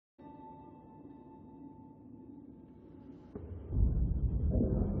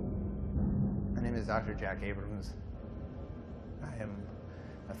Dr. Jack Abrams. I am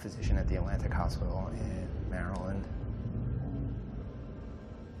a physician at the Atlantic Hospital in Maryland.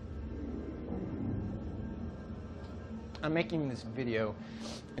 I'm making this video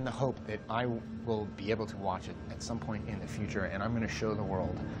in the hope that I will be able to watch it at some point in the future, and I'm going to show the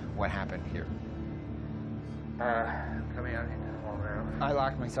world what happened here. Coming out into the hall now. I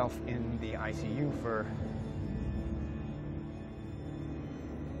locked myself in the ICU for...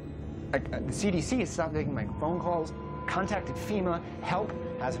 the CDC has stopped taking my phone calls, contacted FEMA, help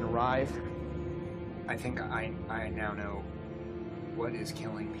hasn't arrived. I think I now know what is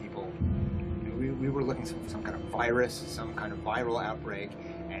killing people. We were looking for some kind of virus, some kind of viral outbreak,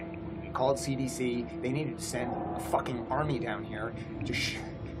 and we called CDC. They needed to send a fucking army down here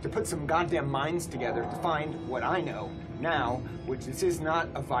to put some goddamn minds together to find what I know now, which this is not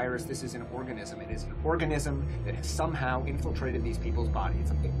a virus, this is an organism. It is an organism that has somehow infiltrated these people's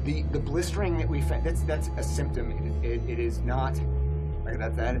bodies. The blistering that we found, that's a symptom. It is not, like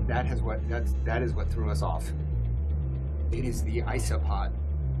that is what threw us off. It is the isopod.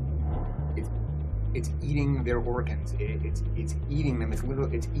 It's eating their organs. It's eating them.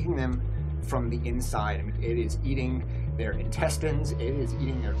 It's eating them from the inside. I mean, it is eating their intestines. It is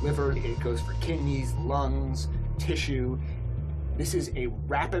eating their liver. It goes for kidneys, lungs, tissue. This is a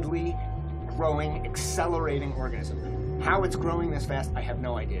rapidly growing, accelerating organism. How it's growing this fast, I have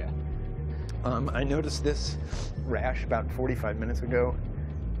no idea. I noticed this rash about 45 minutes ago.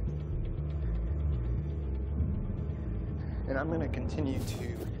 And I'm going to continue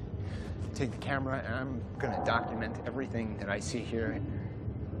to take the camera, and I'm going to document everything that I see here.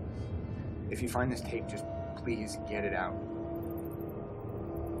 If you find this tape, just please get it out.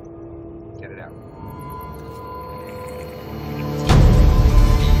 Get it out.